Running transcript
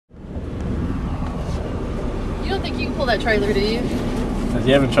don't think you can pull that trailer, do you? Is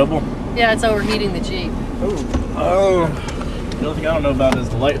he having trouble? Yeah, it's overheating the Jeep. Oh. The only thing I don't know about is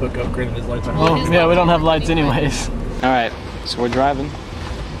the light hookup, granted his lights aren't. Oh, yeah, we don't have lights anyways. Alright, so we're driving.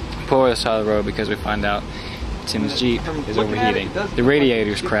 Pull over the side of the road because we find out Tim's Jeep is overheating. The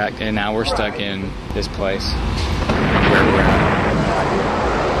radiator's cracked and now we're stuck in this place where we're at.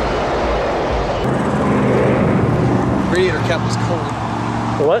 Radiator cap was cold.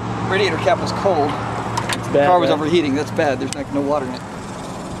 The what? Radiator cap was cold. The car was overheating. That's bad. There's like no water in it.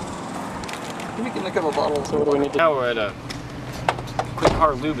 Maybe we can look up a bottle. So what do we need to... Now we're at a Quick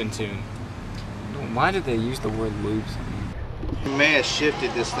Car Lube and Tune. Why did they use the word lubes? We may have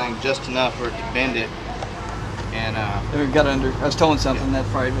shifted this thing just enough for it to bend it, and we got under. I was towing something that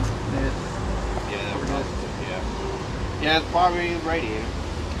probably was it. Yeah, that was yeah. Yeah, it's probably the radiator.